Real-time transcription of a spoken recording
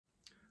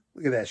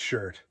Look at that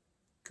shirt.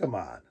 Come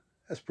on.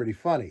 That's pretty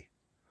funny.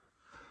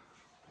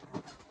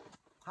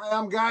 Hi,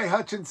 I'm Guy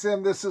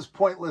Hutchinson. This is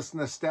Pointless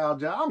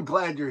Nostalgia. I'm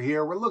glad you're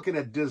here. We're looking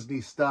at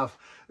Disney stuff.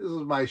 This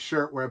is my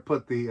shirt where I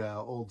put the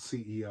old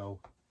CEO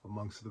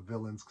amongst the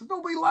villains because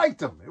nobody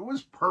liked him. It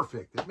was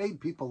perfect. It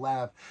made people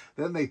laugh.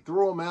 Then they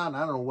threw him out, and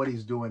I don't know what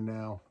he's doing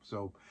now.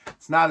 So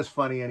it's not as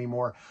funny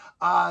anymore.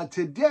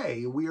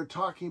 Today, we are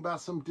talking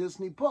about some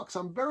Disney books.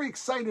 I'm very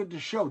excited to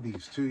show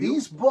these to you.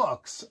 These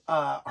books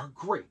are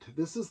great.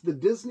 This is the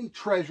Disney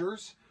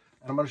Treasures,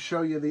 and I'm going to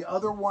show you the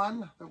other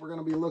one that we're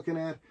going to be looking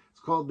at.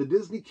 It's called the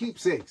Disney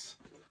Keepsakes.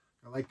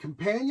 They're like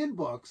companion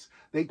books.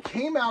 They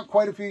came out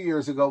quite a few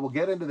years ago. We'll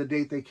get into the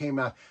date they came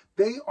out.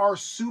 They are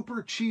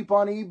super cheap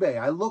on eBay.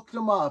 I looked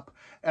them up,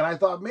 and I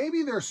thought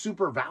maybe they're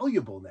super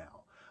valuable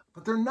now.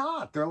 But they're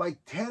not. They're like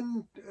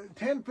 10,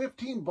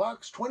 15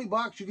 bucks, 20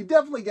 bucks. You can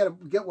definitely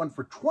get one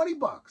for 20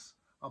 bucks.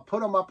 I'll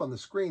put them up on the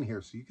screen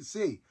here so you can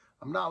see.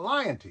 I'm not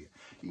lying to you.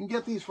 You can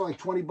get these for like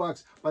 20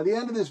 bucks. By the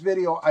end of this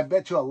video, I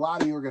bet you a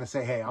lot of you are going to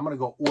say, hey, I'm going to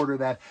go order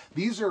that.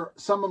 These are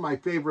some of my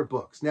favorite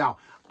books. Now,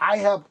 I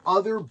have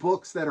other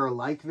books that are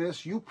like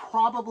this. You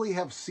probably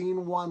have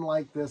seen one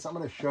like this. I'm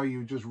going to show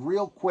you just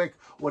real quick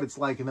what it's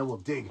like, and then we'll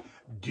dig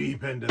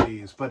deep into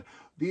these. But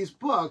these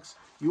books,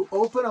 you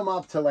open them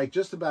up to like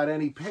just about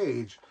any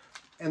page,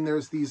 and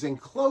there's these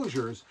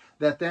enclosures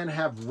that then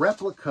have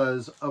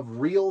replicas of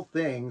real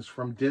things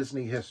from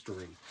Disney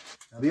history.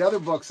 Now, the other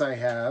books I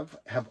have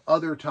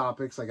other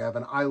topics. Like I have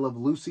an I Love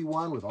Lucy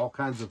one with all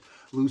kinds of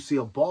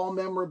Lucille Ball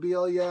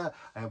memorabilia.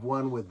 I have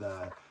one with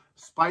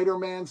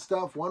Spider-Man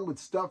stuff, one with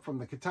stuff from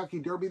the Kentucky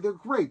Derby. They're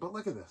great, but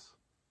look at this.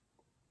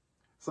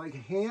 It's like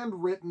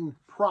handwritten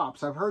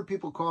props. I've heard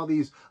people call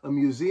these a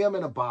museum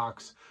in a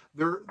box.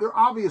 They're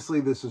obviously,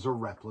 this is a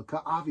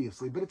replica,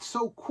 obviously, but it's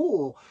so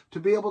cool to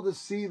be able to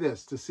see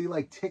this, to see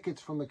like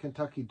tickets from the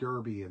Kentucky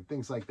Derby and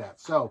things like that.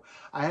 So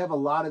I have a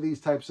lot of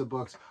these types of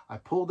books. I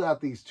pulled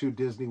out these two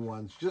Disney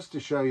ones just to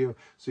show you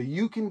so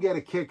you can get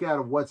a kick out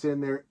of what's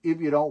in there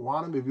if you don't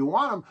want them. If you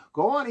want them,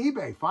 go on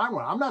eBay, find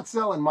one. I'm not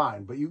selling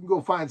mine, but you can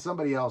go find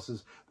somebody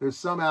else's. There's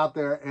some out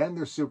there, and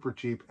they're super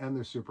cheap, and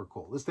they're super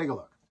cool. Let's take a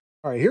look.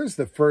 All right, here's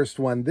the first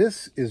one.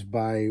 This is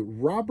by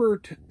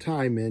Robert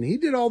Tiemann. He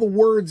did all the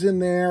words in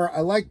there.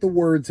 I like the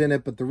words in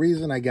it, but the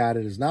reason I got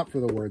it is not for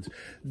the words.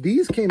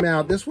 These came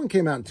out, this one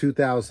came out in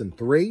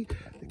 2003.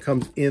 It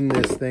comes in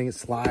this thing, it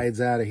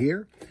slides out of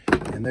here.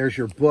 And there's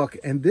your book.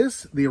 And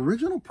this, the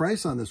original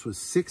price on this was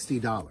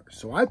 $60.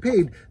 So I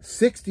paid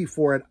 $60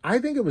 for it. I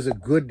think it was a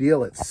good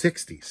deal at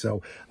 $60.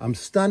 So I'm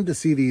stunned to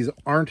see these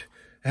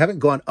haven't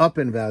gone up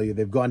in value.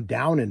 They've gone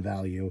down in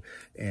value.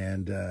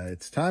 And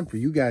it's time for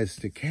you guys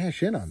to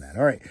cash in on that.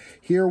 All right,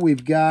 here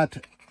we've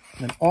got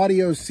an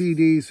audio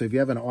CD. So if you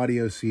have an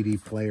audio CD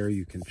player,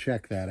 you can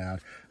check that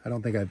out. I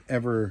don't think I've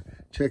ever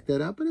checked that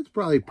out, but it's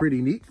probably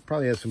pretty neat.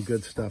 Probably has some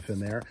good stuff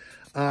in there.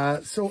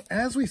 So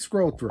as we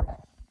scroll through,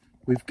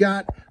 we've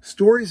got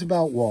stories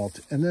about Walt.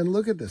 And then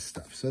look at this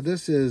stuff. So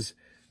this is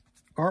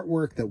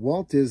artwork that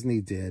Walt Disney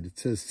did. It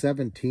says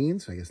 17,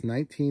 so I guess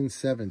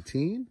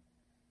 1917.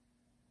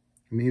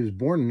 I mean, he was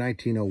born in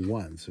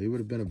 1901, so he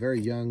would have been a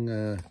very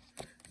young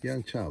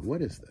child.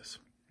 What is this?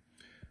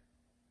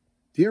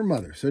 Dear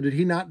Mother. So did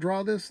he not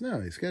draw this?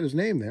 No, he's got his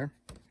name there.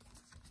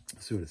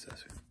 Let's see what it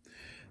says here.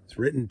 It's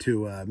written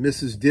to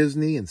Mrs.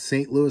 Disney in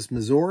St. Louis,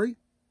 Missouri.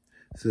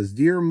 It says,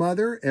 Dear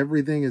Mother,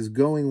 everything is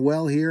going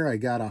well here. I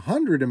got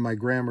 100 in my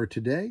grammar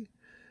today.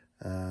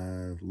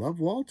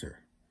 Love, Walter.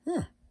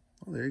 Huh.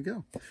 Well, there you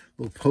go.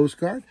 Little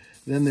postcard.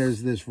 Then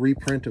there's this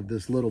reprint of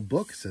this little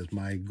book. It says,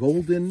 My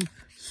Golden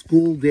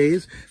School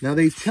Days. Now,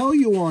 they tell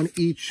you on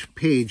each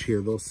page here,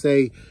 they'll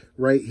say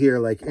right here,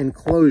 like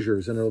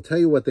enclosures, and it'll tell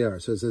you what they are.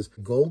 So it says,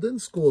 Golden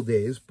School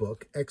Days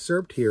book,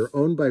 excerpt here,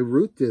 owned by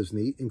Ruth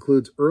Disney,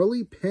 includes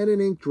early pen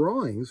and ink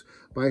drawings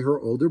by her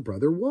older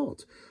brother,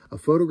 Walt. A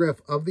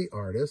photograph of the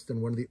artist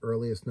and one of the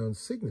earliest known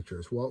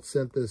signatures. Walt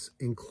sent this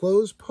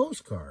enclosed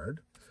postcard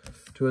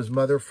to his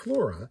mother,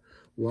 Flora,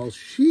 while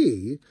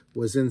she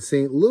was in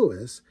St.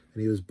 Louis,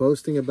 and he was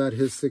boasting about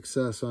his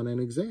success on an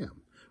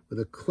exam with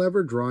a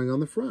clever drawing on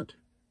the front.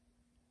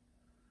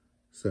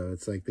 So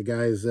it's like the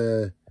guy's,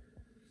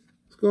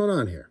 what's going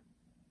on here?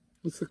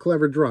 What's the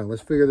clever drawing?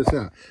 Let's figure this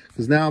out.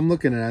 Because now I'm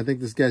looking at it, I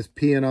think this guy's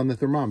peeing on the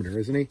thermometer,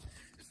 isn't he?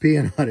 He's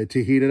peeing on it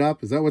to heat it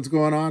up. Is that what's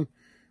going on?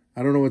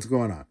 I don't know what's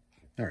going on.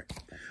 All right.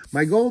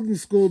 My Golden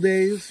School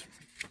Days.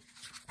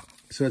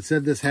 So it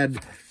said this had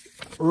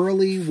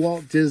early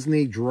Walt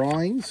Disney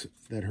drawings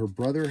that her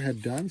brother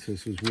had done. So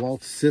this was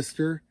Walt's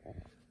sister.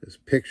 There's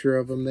a picture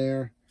of him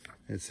there.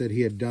 It said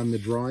he had done the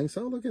drawings.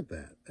 Oh, look at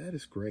that. That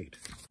is great.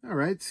 All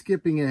right,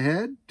 skipping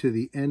ahead to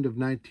the end of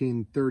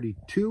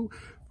 1932.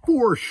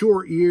 4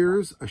 short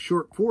years, a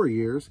short 4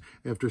 years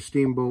after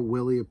Steamboat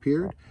Willie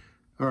appeared.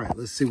 All right,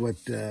 let's see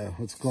what's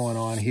going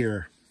on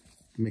here.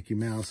 Mickey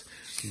Mouse.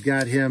 We've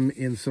got him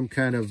in some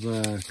kind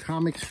of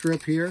comic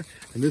strip here.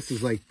 And this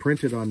is like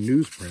printed on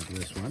newsprint,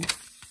 this one.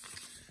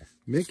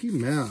 Mickey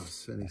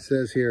Mouse. And he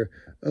says here,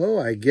 oh,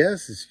 I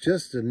guess it's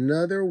just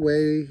another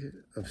way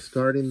of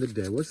starting the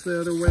day. What's the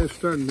other way of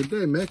starting the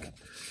day, Mick?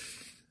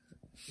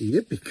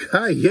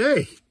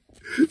 Yippee-ki-yay.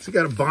 He's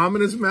got a bomb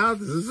in his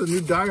mouth. Is this a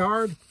new Die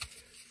Hard?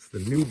 It's the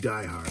new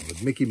Die Hard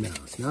with Mickey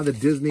Mouse. Now that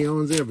Disney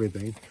owns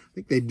everything, I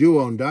think they do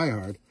own Die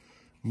Hard.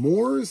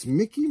 Moore's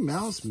Mickey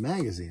Mouse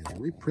Magazine. A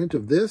reprint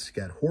of this.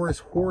 You got Horace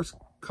Horse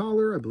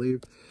collar, I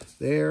believe.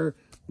 There.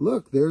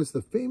 Look, there's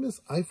the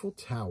famous Eiffel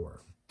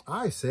Tower.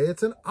 I say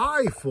it's an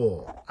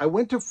eyeful. I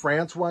went to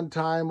France one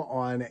time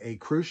on a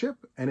cruise ship,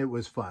 and it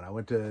was fun. I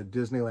went to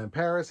Disneyland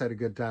Paris, had a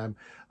good time.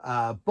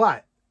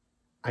 But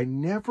I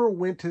never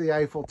went to the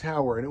Eiffel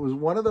Tower, and it was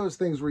one of those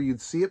things where you'd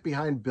see it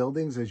behind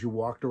buildings as you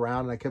walked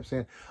around, and I kept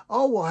saying,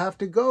 oh, we'll have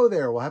to go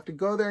there. We'll have to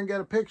go there and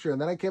get a picture.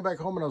 And then I came back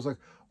home, and I was like,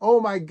 oh,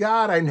 my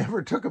God, I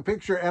never took a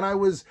picture. And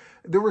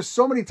there were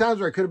so many times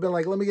where I could have been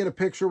like, let me get a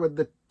picture with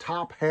the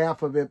top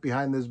half of it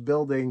behind this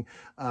building.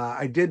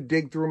 I did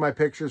dig through my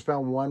pictures,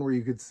 found one where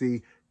you could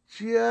see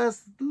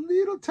just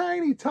little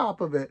tiny top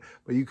of it,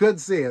 but you could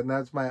see it, and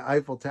that's my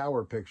Eiffel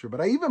Tower picture.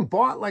 But I even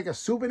bought like a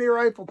souvenir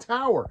Eiffel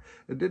Tower.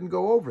 It didn't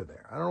go over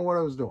there. I don't know what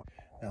I was doing.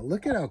 Now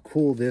look at how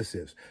cool this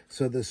is.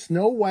 So the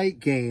Snow White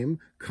game,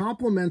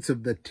 compliments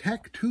of the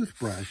Tech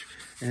toothbrush,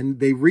 and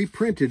they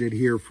reprinted it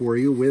here for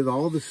you with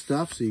all the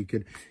stuff so you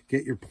could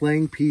get your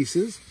playing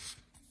pieces.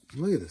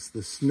 Look at this,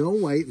 the Snow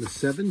White and the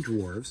Seven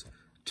Dwarfs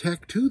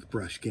Tech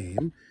toothbrush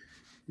game.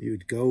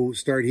 You'd go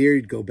start here,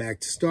 you'd go back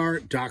to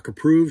start. Doc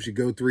approves, you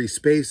go 3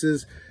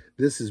 spaces.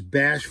 This is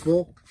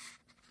Bashful.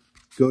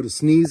 Go to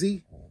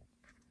Sneezy.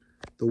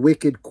 The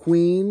Wicked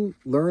Queen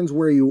learns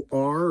where you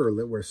are,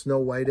 or where Snow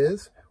White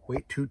is.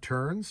 Wait 2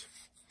 turns.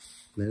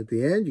 And then at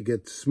the end, you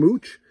get to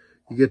Smooch.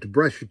 You get to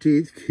brush your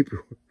teeth, keep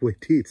your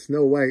teeth.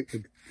 Snow White,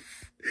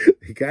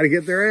 you got to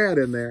get their ad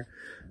in there.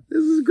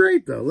 This is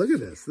great, though. Look at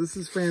this. This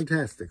is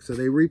fantastic. So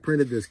they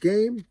reprinted this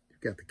game.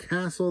 You've got the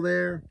castle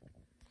there.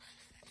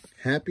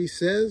 Happy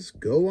says,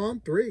 go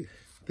on 3.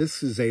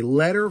 This is a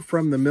letter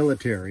from the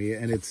military,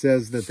 and it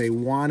says that they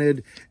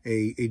wanted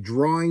a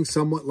drawing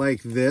somewhat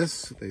like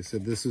this. They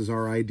said, this is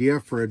our idea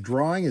for a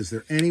drawing. Is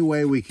there any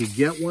way we could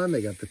get one?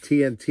 They got the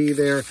TNT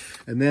there.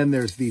 And then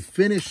there's the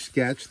finished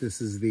sketch.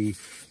 This is the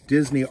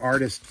Disney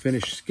artist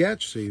finished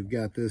sketch. So you've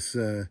got this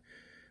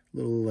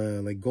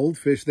little like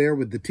goldfish there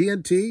with the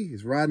TNT.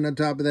 He's riding on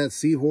top of that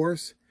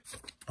seahorse.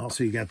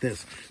 Also, you got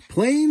this.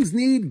 Planes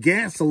need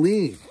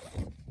gasoline.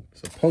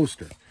 It's a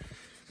poster.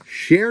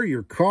 Share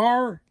your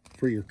car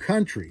for your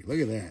country. Look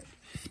at that.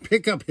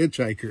 Pick up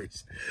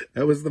hitchhikers.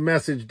 That was the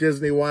message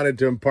Disney wanted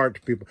to impart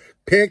to people.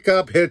 Pick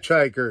up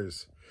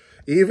hitchhikers.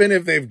 Even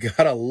if they've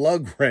got a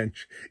lug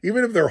wrench.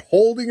 Even if they're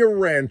holding a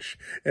wrench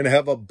and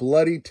have a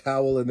bloody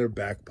towel in their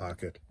back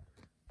pocket.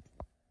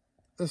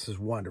 This is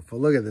wonderful.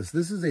 Look at this.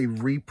 This is a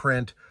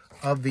reprint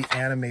of the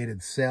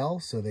animated cell.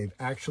 So they've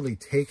actually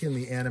taken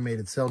the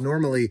animated cell.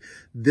 Normally,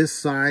 this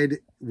side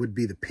would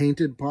be the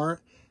painted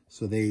part.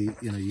 So they,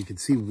 you can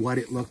see what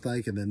it looked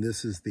like. And then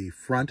this is the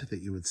front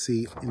that you would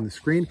see in the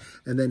screen.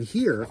 And then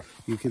here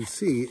you can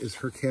see is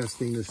her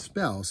casting the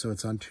spell. So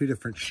it's on 2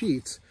 different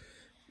sheets.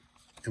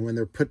 And when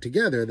they're put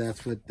together,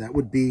 that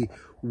would be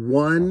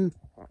 1/25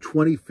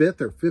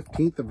 or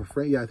 15th of a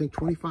frame. Yeah, I think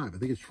 25. I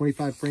think it's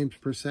 25 frames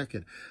per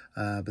second.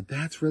 But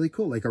that's really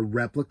cool. Like a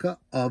replica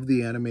of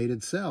the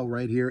animated cell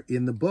right here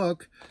in the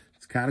book.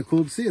 It's kind of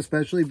cool to see,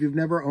 especially if you've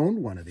never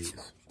owned one of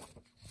these.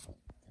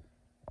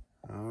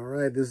 All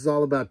right, this is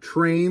all about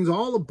trains.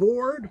 All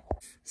aboard.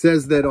 It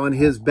says that on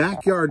his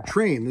backyard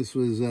train, this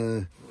was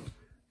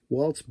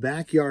Walt's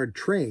backyard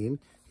train,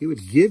 he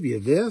would give you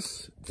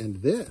this and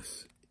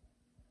this.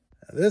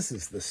 Now, this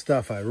is the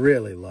stuff I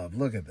really love.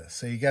 Look at this.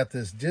 So you got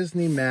this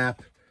Disney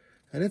map,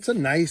 and it's a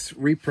nice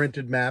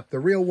reprinted map. The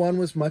real one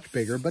was much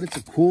bigger, but it's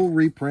a cool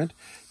reprint.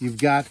 You've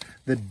got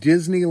the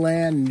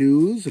Disneyland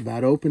news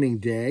about opening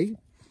day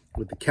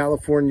with the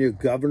California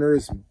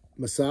governor's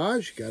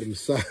massage. Got a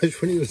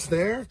massage when he was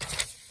there.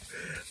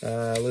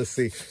 Let's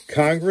see.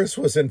 Congress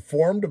was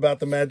informed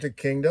about the Magic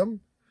Kingdom.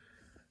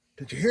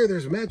 Did you hear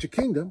there's a Magic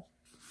Kingdom?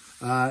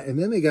 And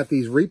then they got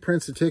these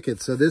reprints of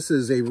tickets. So this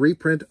is a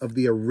reprint of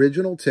the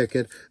original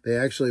ticket. They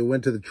actually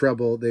went to the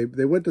trouble. They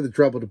went to the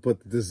trouble to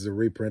put this is a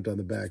reprint on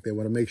the back. They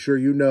want to make sure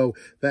you know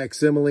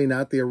facsimile,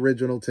 not the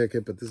original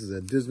ticket, but this is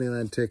a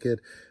Disneyland ticket,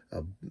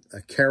 a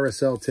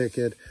carousel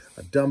ticket,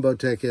 a Dumbo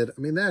ticket. I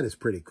mean, that is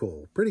pretty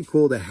cool. Pretty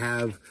cool to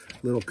have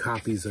little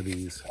copies of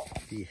these.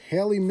 The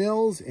Haley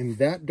Mills and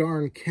That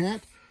Darn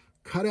Cat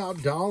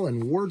cutout doll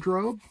and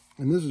wardrobe.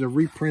 And this is a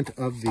reprint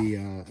of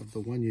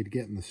the one you'd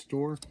get in the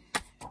store.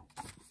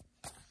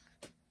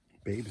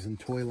 Babes in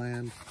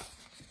Toyland.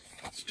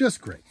 It's just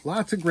great.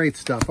 Lots of great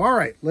stuff. All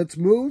right, let's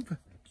move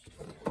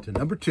to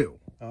number 2.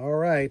 All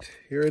right,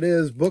 here it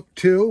is, book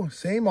 2,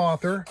 same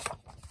author.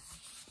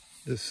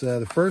 This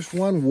the first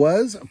one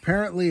was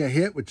apparently a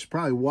hit, which is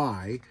probably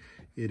why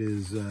it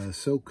is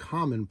so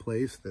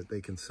commonplace that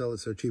they can sell it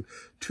so cheap.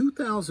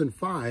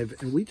 2005,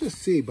 and we just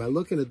see by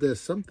looking at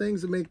this, some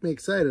things that make me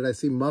excited. I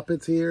see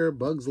Muppets here,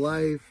 Bugs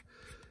Life,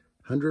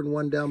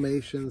 101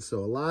 Dalmatians, so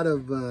a lot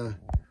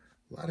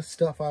of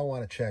stuff I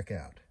want to check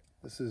out.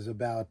 This is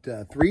about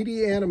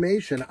 3D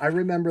animation. I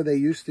remember they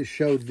used to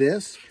show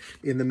this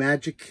in the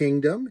Magic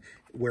Kingdom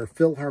where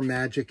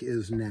PhilharMagic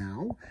is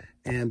now.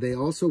 And they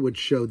also would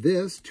show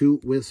this,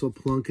 Toot, Whistle,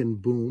 Plunk, and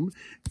Boom.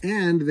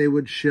 And they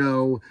would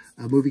show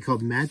a movie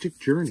called Magic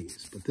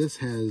Journeys. But this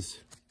has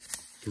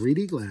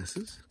 3D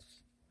glasses.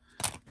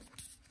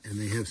 And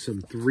they have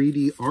some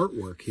 3D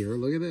artwork here.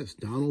 Look at this.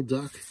 Donald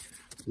Duck,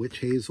 Witch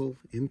Hazel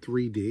in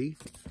 3D.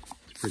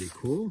 It's pretty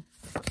cool.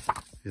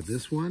 Look at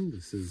this one.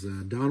 This is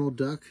Donald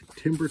Duck,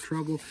 Timber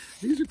Trouble.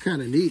 These are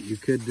kind of neat. You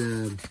could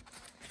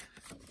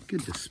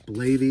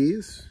display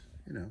these.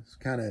 You know, it's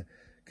kind of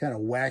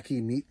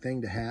wacky, neat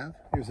thing to have.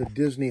 Here's a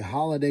Disney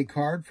holiday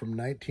card from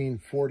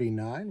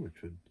 1949,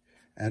 which would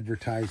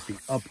advertise the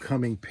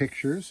upcoming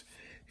pictures.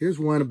 Here's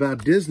one about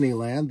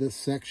Disneyland, this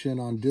section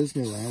on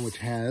Disneyland, which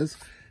has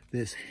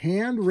this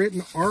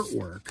handwritten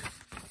artwork.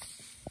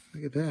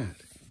 Look at that.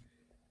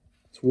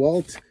 It's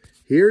Walt,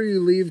 here you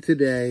leave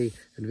today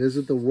and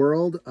visit the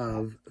world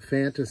of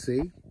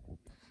fantasy.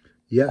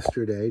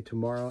 Yesterday,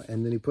 tomorrow,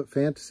 and then he put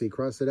fantasy,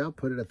 cross it out,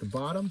 put it at the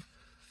bottom.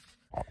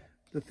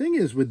 The thing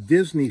is with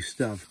Disney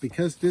stuff,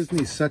 because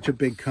Disney's such a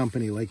big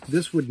company, like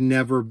this would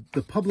never,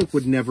 the public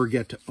would never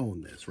get to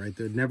own this, right?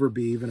 There'd never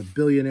be even a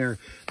billionaire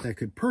that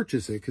could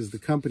purchase it because the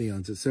company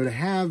owns it. So to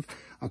have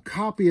a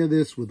copy of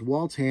this with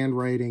Walt's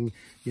handwriting,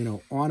 you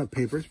know, on a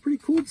paper, it's pretty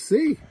cool to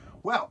see.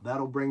 Well,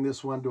 that'll bring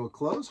this one to a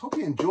close. Hope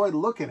you enjoyed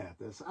looking at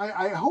this.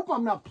 I hope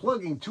I'm not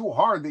plugging too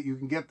hard that you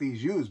can get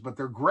these used, but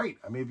they're great.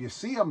 I mean, if you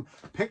see them,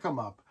 pick them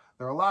up.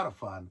 They're a lot of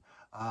fun.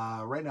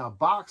 Right now, a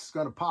box is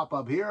going to pop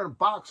up here, a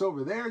box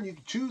over there, and you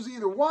can choose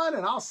either one,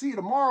 and I'll see you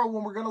tomorrow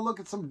when we're going to look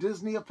at some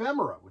Disney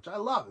ephemera, which I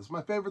love. It's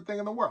my favorite thing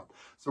in the world.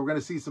 So we're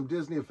going to see some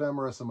Disney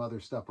ephemera, some other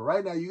stuff. But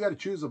right now, you got to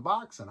choose a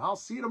box, and I'll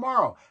see you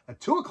tomorrow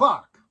at 2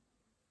 o'clock.